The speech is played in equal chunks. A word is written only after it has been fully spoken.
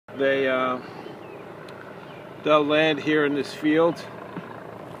they'll land here in this field.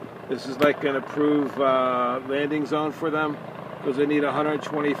 This is like an approved landing zone for them because they need a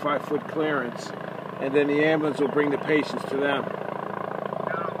 125-foot clearance, and then the ambulance will bring the patients to them.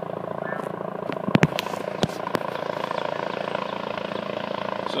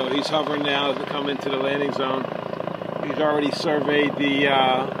 So he's hovering now to come into the landing zone. He's already surveyed the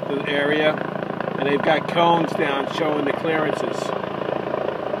area, and they've got cones down showing the clearances.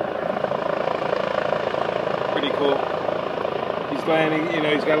 Pretty cool. He's landing,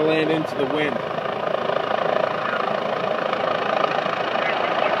 he's got to land into the wind.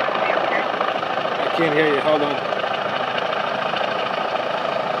 I can't hear you, hold on.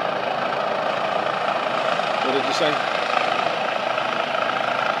 What did you say?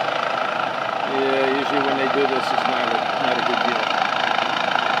 Yeah, usually when they do this, it's not a good deal.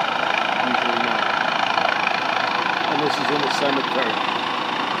 Usually not. And this is in the cemetery.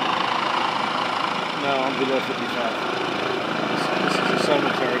 No, I'm below 55. This is a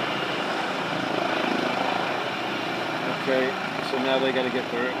cemetery. Okay, so now they got to get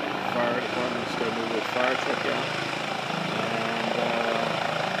their fire department to move the fire truck out. And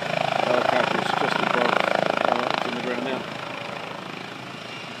helicopter's just above, it's in the ground now.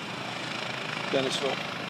 Dennisville.